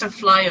chest to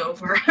fly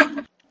over.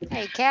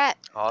 Hey, cat.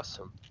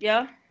 Awesome.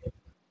 Yeah.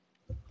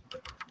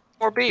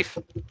 More beef.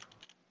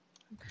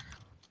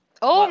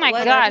 Oh What- my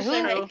what God! else is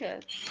Who there,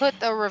 Cat? put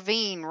the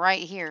ravine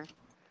right here?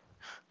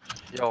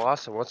 Yo,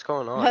 awesome. What's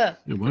going on? Huh.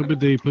 Yeah, why would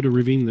they put a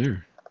ravine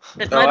there?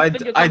 That Oh, might I, have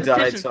been your I died,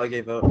 competition. so I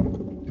gave up.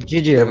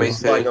 GG. Yeah, me I'm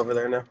flying too. over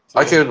there now.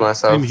 I killed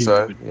myself, Same here,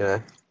 so but- you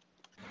know.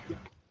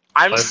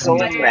 I'm Five so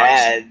minutes.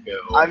 mad.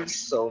 Go. I'm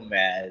so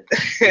mad.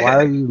 Why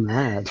are you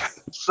mad?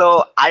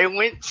 So I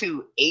went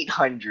to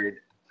 800,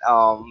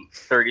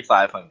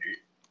 3,500.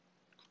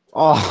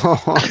 Oh,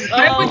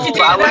 Why would you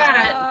do I was-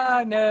 that?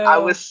 Ah, no. I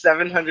was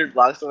 700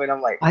 blocks away, and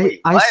I'm like,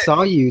 wait, I what?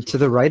 saw you to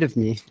the right of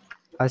me.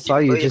 I saw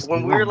you Wait, just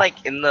when we were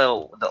like in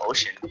the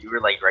ocean, you were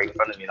like right in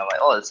front of me, and I'm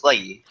like, oh, it's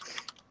Leggy.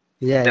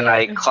 yeah. Then yeah.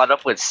 I caught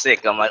up with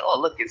Sick. I'm like, oh,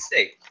 look, it's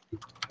Sick.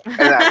 And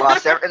then I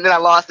lost and then I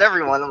lost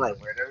everyone. I'm like,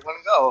 where'd everyone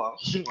go?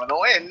 I'm gonna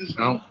win.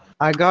 No.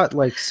 I got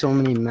like so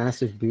many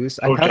massive boosts.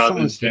 I Oh, got God,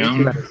 someone it's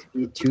down. at a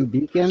speed 2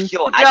 beacon.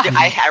 Yo,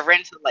 I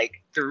ran to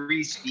like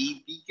 3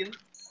 speed beacons,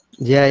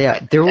 Yeah, yeah.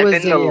 There and was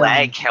then the a,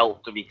 lag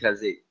helped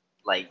because it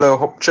like Hello,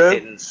 Hopcho.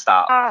 didn't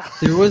stop.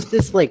 there was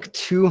this like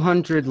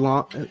 200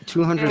 block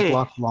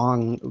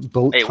long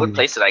boat. Hey, what tunnel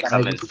place did I that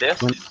come in? just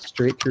 5th? Went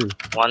straight through.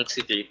 1,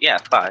 2, 3. Yeah,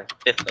 5.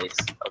 5th place.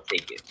 I'll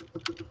take it.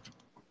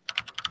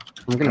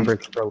 I'm gonna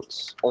break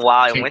throats. Wow,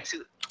 I went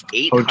to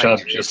Oh, job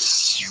 800.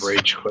 just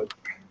rage quit.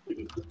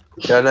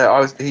 Yeah,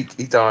 no, he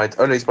died.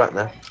 Oh no, he's back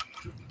now.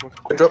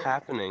 What's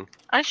happening?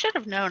 I should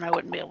have known I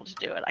wouldn't be able to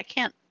do it. I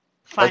can't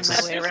find my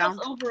way around.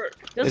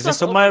 Is there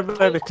somewhere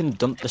where we can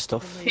dump the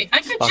stuff? Hey, I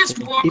could Sparky? just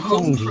walk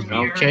home from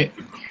here. Okay.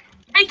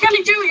 Hey,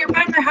 Kelly Joe, you're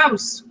by my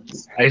house.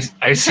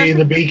 I see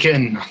the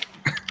beacon.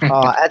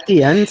 At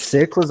the end,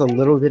 Sick was a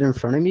little bit in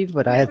front of me,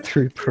 but I had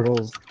 3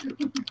 pearls.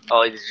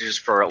 Oh, did you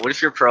just pro? What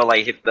if your pro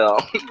like hit the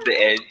the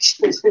edge?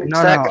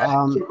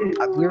 No,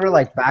 we were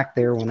like back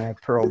there when I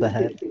pearled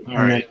ahead, and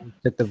Alright. then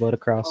took the boat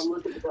across.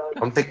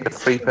 I'm thinking of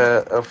 3 pair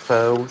of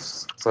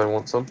pearls, so I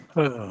want some.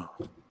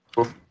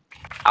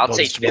 I'll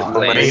take 5th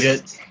Made place.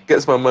 it.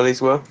 Gets my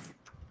money's worth.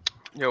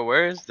 Yo,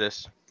 where is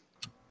this?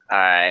 All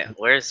right,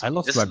 where's I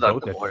lost this my is not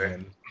boat the at the order.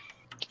 end.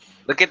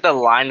 Look at the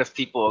line of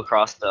people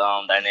across the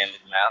dynamic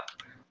map.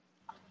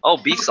 Oh,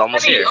 Beef's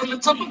almost Hey, here. on the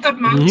top of that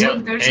mountain, Yeah,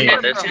 there's hey, an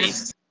ender there's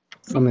chest.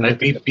 I'm gonna I look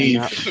beat at the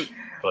map. beef,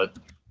 but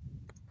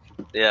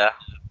Yeah.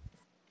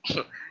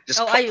 Just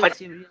Oh, are you punch,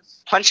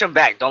 serious? punch him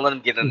back. Don't let him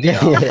get in Yeah,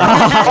 there. yeah.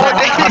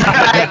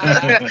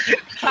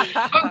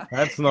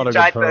 That's not a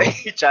Tried good pearl.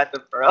 he tried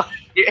to throw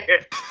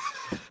here.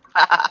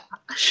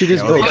 Shoot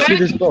his boat! Shoot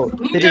his boat!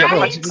 Hit his boat!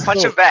 punch, hit his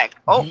punch him boat. back.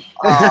 Oh,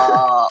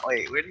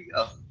 wait, where'd he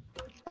go?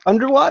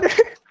 Underwater.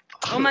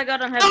 Oh my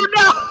God, I'm having.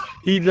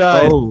 He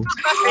died. Oh.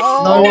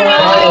 Oh,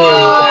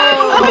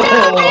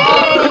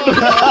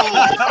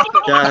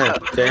 God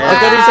damn. I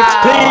got his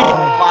XP!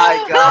 Oh my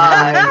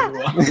God.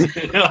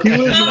 He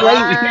was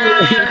right here.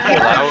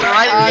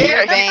 Right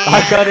here. I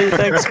got his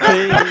XP!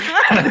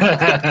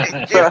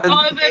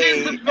 Oh, that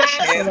is the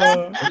best.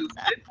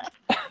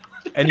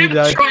 And he Him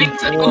died trying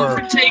to before.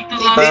 overtake the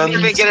He last didn't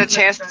even get a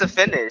chance to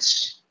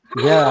finish.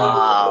 Yeah.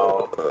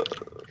 Wow.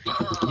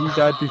 He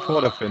died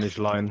before the finish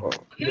line.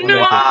 No.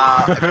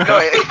 Wow.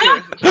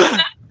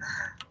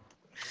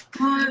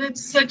 Oh,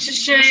 that's such a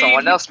shame.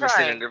 Someone else missed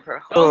it in the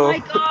pearl. Oh my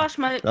gosh,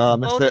 my missed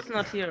boat it. is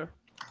not here.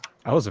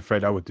 I was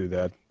afraid I would do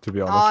that, to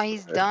be Oh, honest.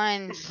 he's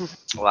done.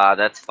 Wow,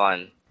 that's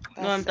fun.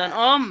 No, I'm done.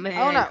 Oh man,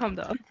 Oh, no. calm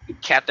down.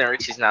 Captain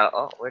Richie's not.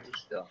 Oh, where did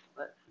he go?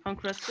 What?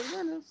 Conquest the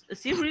Venice.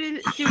 Is he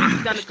really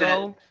gonna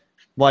go?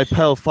 My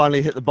pearl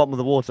finally hit the bottom of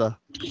the water.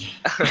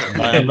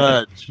 I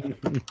emerged.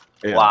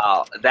 Yeah.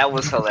 Wow, that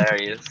was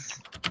hilarious.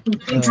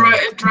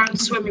 Drowned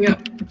swimming up.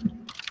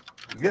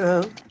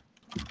 Yeah.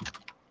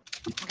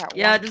 Got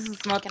Yeah, one. this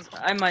is not.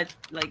 I might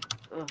like.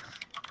 Ugh.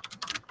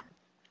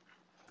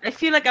 I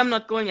feel like I'm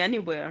not going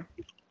anywhere.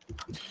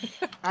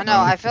 I know.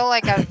 I feel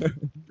like I've.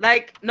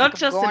 Like not I'm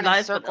just going in in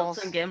life, but circles.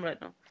 also in game right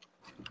now.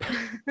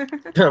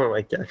 Oh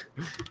my God.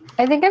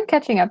 I think I'm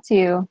catching up to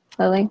you,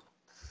 Lily.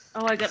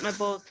 Oh, I got my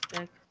boat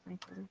back.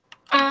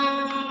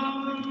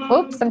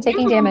 Oops, I'm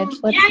taking damage.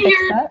 Let's yeah, fix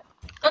you're that.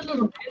 a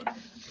little bit.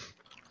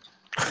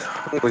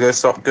 We're gonna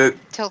stop. Go.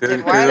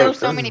 Tilted. Why are there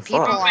so many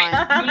people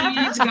on?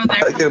 Please go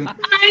there.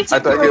 It's I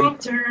a bet girl him.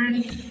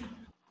 turn.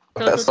 I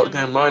better stop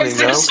doing mining now.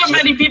 There's so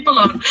many people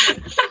on.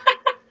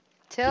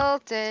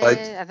 Tilted.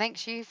 I- I think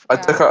she I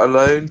forgot. took out a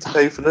loan to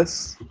pay for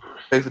this.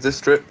 Pay for this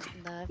trip.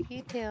 Love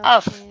you, Tilted.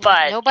 Oh,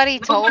 fudge. Nobody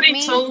told Nobody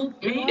me.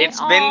 told me. It's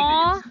been.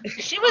 Aw.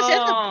 She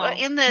was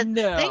in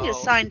the thing is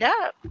signed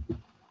up.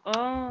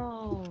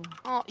 Oh.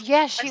 Oh,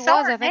 yeah, she I saw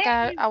was. her I think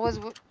name. I was.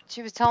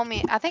 She was telling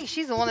me. I think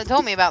she's the one that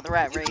told me about the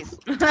rat race.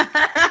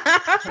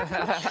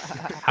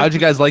 How'd you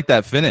guys like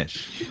that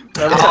finish?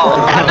 I'm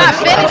not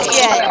finished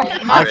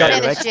yet. I'm not got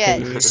finished yet.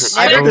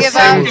 I Never did the give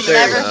up. same thing.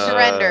 Never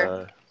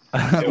surrender.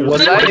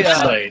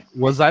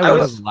 Was I one I of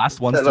was- the last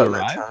ones to Hello, that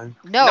arrive? time.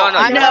 No, No,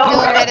 I'm no, still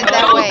no. headed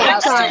that way.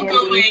 I'm still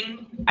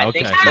going.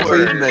 Okay.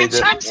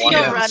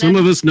 Some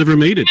of us never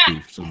made it,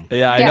 Beef. So.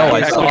 Yeah, I Yeah. know.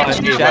 I saw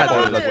in Yeah. chat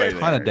there was a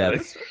ton of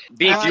deaths.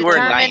 Beef, I'm you were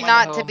determined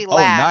ninth. not to be Oh,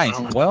 last.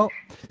 nice. Well,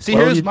 see,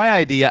 Well, here's you- my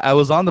idea. I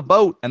was on the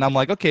boat, and I'm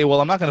like, okay,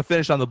 well, I'm not going to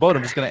finish on the boat.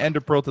 I'm just going to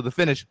Ender Pearl to the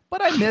finish.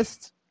 But I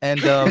missed, and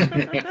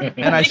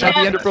I shot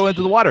the Ender Pearl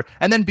into the water.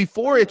 And then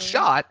before it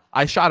shot,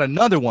 I shot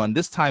another one,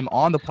 this time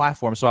on the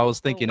platform. So I was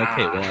thinking,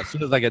 okay, well, as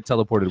soon as I get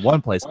teleported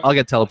one place, I'll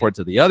get teleported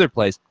to the other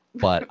place.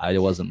 But I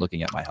wasn't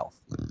looking at my health.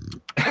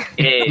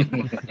 She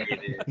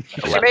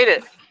made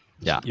it.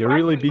 Yeah. You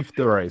really beefed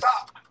the race.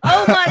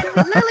 Oh my,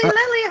 Lily,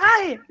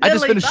 hi. I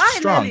just Lily, finished bye,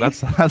 strong. Lily.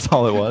 That's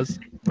all it was.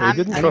 I'm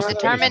didn't trust the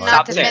determined finish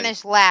not to line.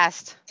 finish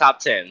last. Top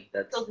 10.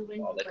 That's all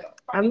that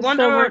counts. I'm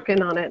Wonder- still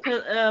working on it.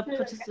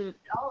 Participate.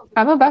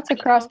 I'm about to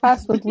cross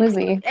paths with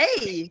Lizzie.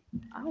 Hey.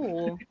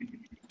 Oh.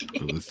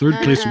 So the third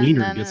place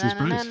winner gets his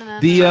prize.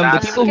 The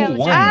people who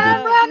won,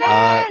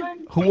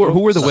 who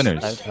were the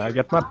winners? I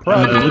get my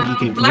prize. Lucky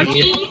came first.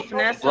 Lucky.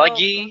 Vanessa.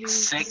 Lucky,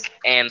 Sick,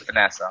 and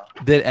Vanessa.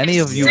 Did any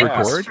of you Sick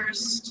was record?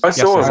 first. I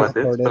saw Yes, him, I I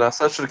did, but I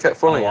should have kept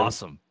following him.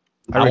 Awesome.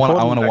 I want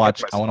to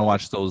watch. I I want to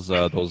watch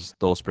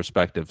those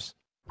perspectives.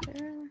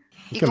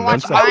 You can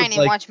watch I was mine and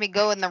like- watch me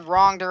go in the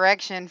wrong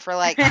direction for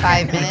like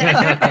 5 minutes.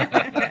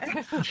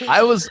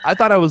 I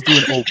thought I was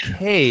doing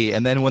okay,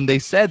 and then when they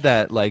said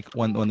that, like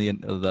when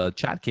the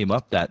chat came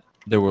up that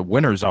there were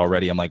winners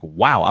already, I'm like,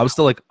 wow, I was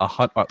still like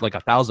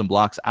 1,000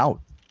 blocks out.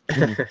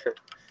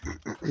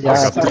 Yeah, You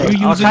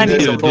I using kind of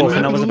the did both,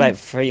 and I din was map? about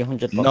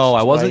 300 blocks. No,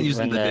 I wasn't away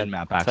using when the din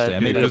map actually. I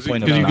third made it a Because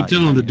point you of could not.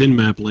 tell on the din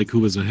map like who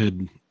was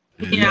ahead.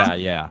 And,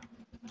 Yeah.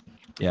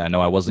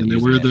 No, I wasn't. and there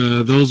using were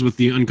it. those with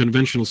the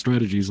unconventional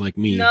strategies like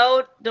me.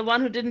 No, the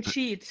one who didn't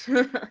cheat.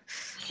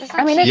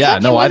 I mean, it's Yeah,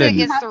 no, I didn't.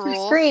 against the Have two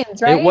rules.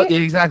 screens, right? It was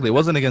exactly. It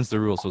wasn't against the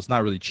rules, so it's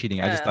not really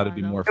cheating. I just thought it'd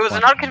be more. It was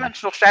fun. an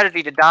unconventional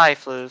strategy to die,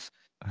 Flus.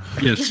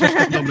 Yes.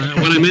 No, but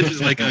what I meant is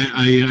like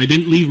I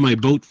didn't leave my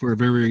boat for a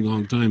very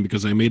long time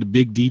because I made a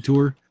big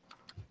detour.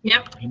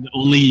 Yep. And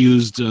only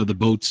used the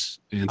boats,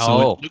 and so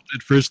Oh. it looked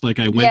at first like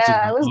I went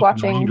Yeah, I was in the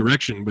watching. wrong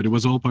direction, but it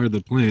was all part of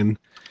the plan.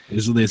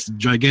 Is this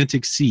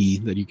gigantic sea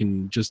that you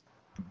can just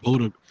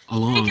boat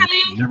along,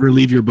 never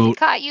leave your boat,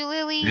 Caught you,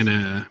 Lily.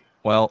 and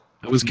Well,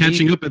 I was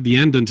catching up at the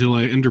end until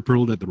I ender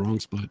pearled at the wrong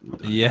spot.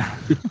 Yeah,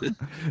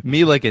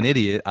 me like an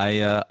idiot.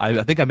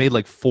 I think I made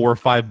like 4 or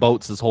 5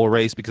 boats this whole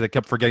race because I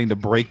kept forgetting to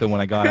break them when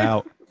I got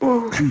out.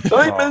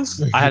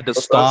 Diamonds. I had to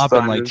stop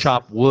and like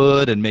chop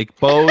wood and make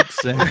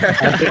boats. And In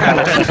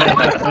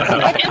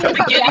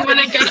the beginning, when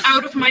I got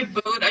out of my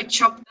boat, I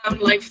chopped down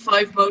like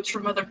 5 boats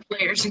from other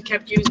players and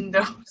kept using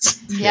those.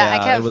 Yeah, I Yeah,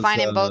 it kept was,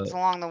 finding boats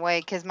along the way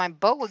because my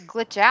boat would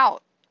glitch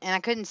out and I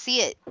couldn't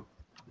see it.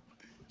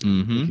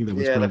 Mm-hmm. That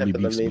was Yeah, that probably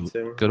happened to me Beef's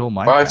too. Good old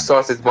I've Minecraft.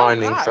 started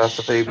mining, so I have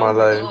to pay my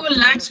loan. Ooh,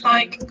 lag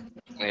spike.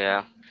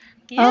 Yeah.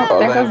 Yeah, Oh,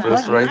 there Got a loan goes for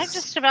this Glenn. I race.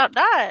 just about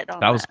died. On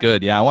That was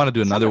good. Yeah, I want to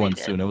do another one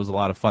Somebody did. soon. It was a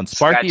lot of fun.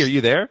 Sparky, are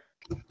you there?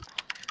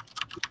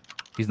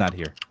 He's not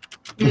here.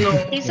 No.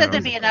 He said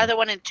there'd be another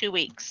one in 2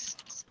 weeks.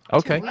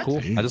 Okay, weeks?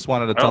 cool. I just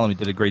wanted to tell him he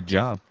did a great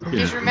job.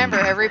 Just remember,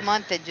 every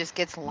month it just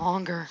gets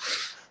longer.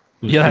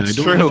 Yeah, that's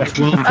I don't true. have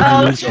 12 Oh,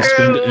 diamonds to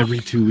spend true. every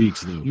 2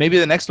 weeks though. Maybe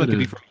the next one could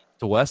be But, from east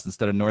to west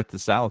instead of north to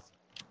south.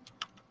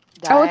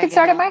 Oh, we could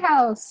start at my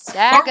house. Or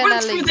run through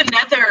Diagonally. the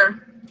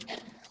nether.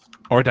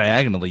 Or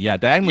diagonally. Yeah,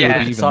 diagonally would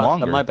be even Start at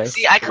longer. my base.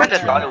 See, I kind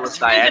of thought it was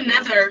Through the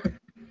diagonal. nether.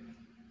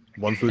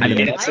 One food. I in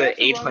mean, the- it's I a went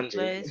to one 800.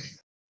 place.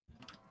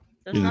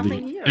 There's yeah,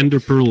 nothing the here. ender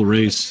pearl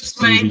race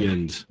through the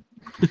end.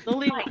 Don't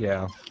leave.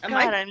 Yeah. Am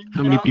God, I? I'm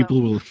How many No.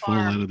 people will fall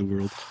out of the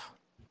world?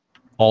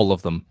 All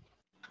of them.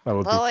 That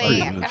would be Lily,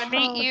 funny. I'm gonna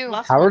beat you.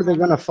 Lost How are one. they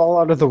gonna fall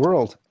out of the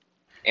world?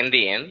 In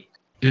the end.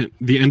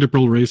 The ender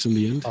pearl race in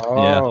the end.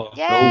 Oh,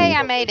 Yay,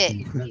 I made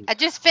it. I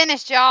just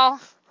finished, y'all.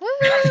 Woo!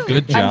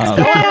 Good job.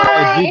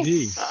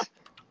 Yay!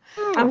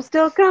 I'm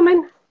still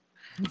coming.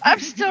 I'm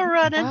still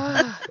running.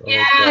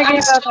 Yeah, I I'm gave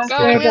up still Go, after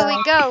I going. Lily,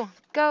 go.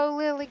 Go,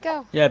 Lily,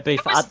 go. Yeah,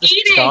 Beef. I was At the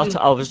eating. start,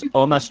 I was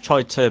almost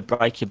tried to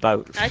break your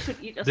boat. I could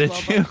eat as Did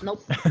well, you? but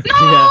nope. No!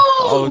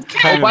 Oh,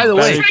 Ken, by the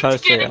way- I tried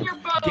close to get to in you. your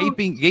boat.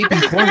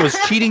 Gaping Corn was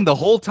cheating the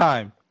whole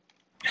time.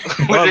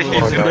 What did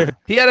you do?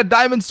 He had a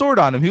diamond sword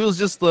on him. He was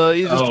just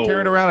Oh.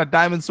 carrying around a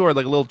diamond sword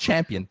like a little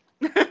champion.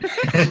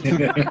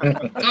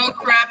 Oh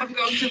crap, I'm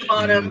going to the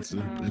bottom.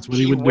 That's what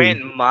he He would do.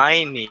 went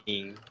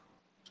mining.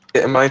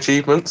 Getting my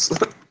achievements.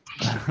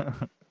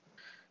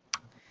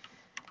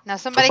 Now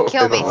somebody Oh,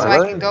 kill they me don't so I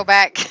like can it. go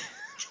back.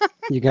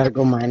 you gotta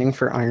go mining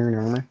for iron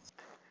armor.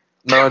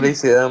 No, at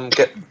least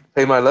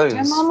pay my loans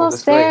I'm for almost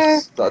this there.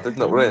 race that I did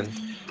not win.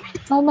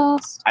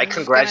 Almost. I just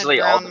gonna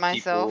congratulate all drown the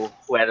myself. people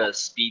who had a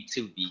speed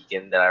 2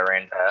 beacon that I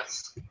ran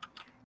past.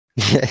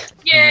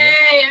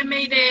 Yay, I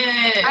made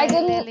it! I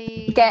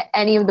didn't get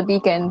any of the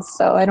beacons,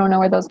 so I don't know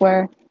where those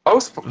were. I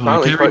was Oh, I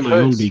apparently carried quite my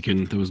own close.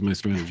 beacon. That was my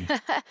strategy.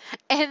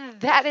 And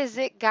that is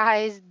it,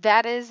 guys.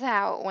 That is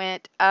how it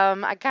went.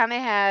 I kind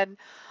of had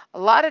a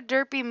lot of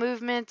derpy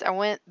movements. I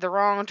went the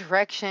wrong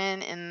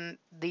direction in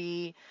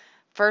the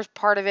first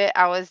part of it.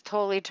 I was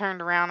totally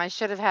turned around. I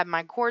should have had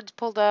my cords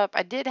pulled up.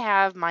 I did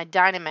have my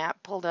Dynamap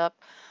pulled up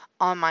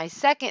on my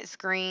second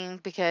screen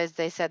because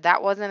they said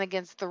that wasn't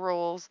against the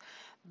rules.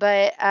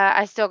 But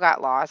I still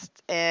got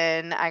lost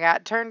and I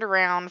got turned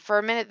around. For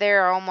a minute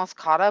there, I almost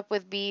caught up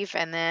with Beef,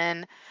 and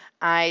then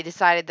I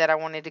decided that I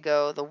wanted to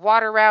go the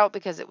water route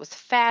because it was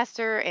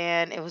faster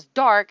and it was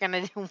dark and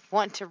I didn't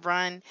want to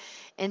run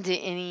into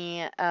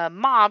any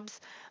mobs.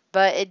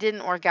 But it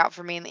didn't work out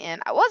for me in the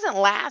end. I wasn't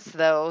last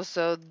though,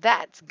 so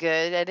that's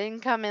good. I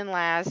didn't come in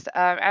last.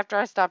 After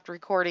I stopped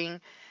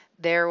recording,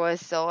 there was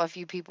still a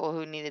few people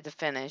who needed to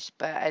finish,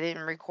 but I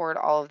didn't record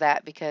all of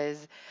that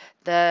because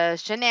the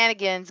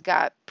shenanigans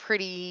got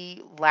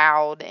pretty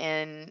loud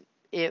and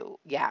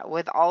yeah,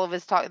 with all of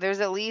us talk,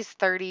 there's at least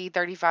 30,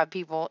 35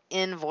 people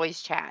in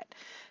voice chat.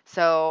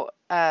 So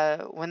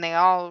when they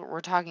all were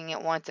talking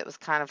at once, it was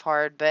kind of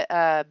hard.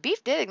 But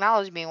Beef did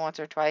acknowledge me once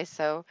or twice,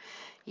 so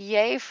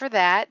yay for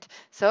that.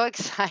 So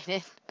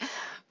excited.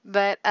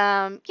 But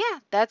yeah,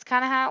 that's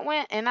kind of how it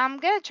went. And I'm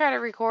gonna try to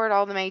record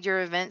all the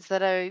major events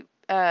that I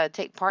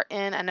take part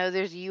in. I know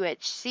there's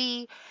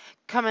UHC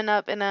coming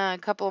up in a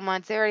couple of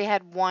months. They already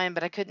had one,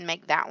 but I couldn't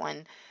make that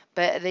one.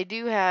 But they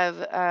do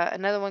have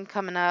another one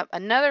coming up,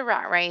 another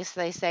rat race,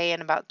 they say, in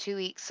about 2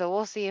 weeks. So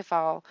we'll see if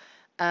I'll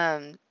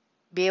um,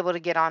 be able to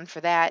get on for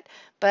that.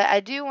 But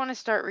I do want to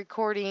start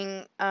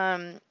recording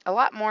a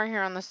lot more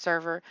here on the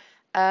server.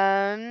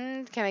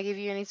 Can I give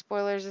you any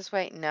spoilers this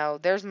way? No,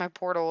 there's my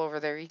portal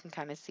over there. You can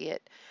kind of see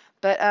it.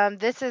 But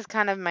this is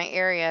kind of my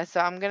area,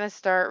 so I'm going to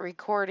start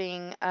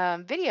recording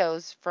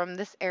videos from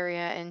this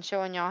area and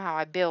showing y'all how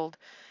I build.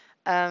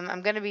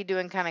 I'm going to be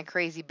doing kind of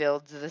crazy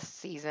builds this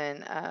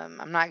season.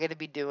 I'm not going to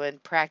be doing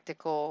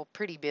practical,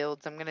 pretty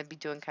builds. I'm going to be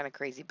doing kind of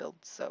crazy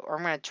builds. So, or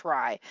I'm going to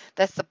try.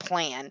 That's the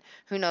plan.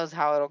 Who knows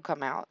how it'll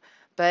come out.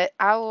 But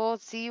I will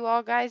see you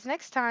all guys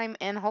next time,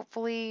 and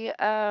hopefully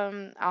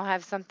I'll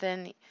have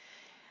something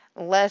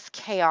less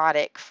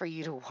chaotic for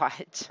you to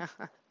watch.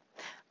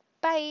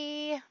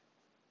 Bye.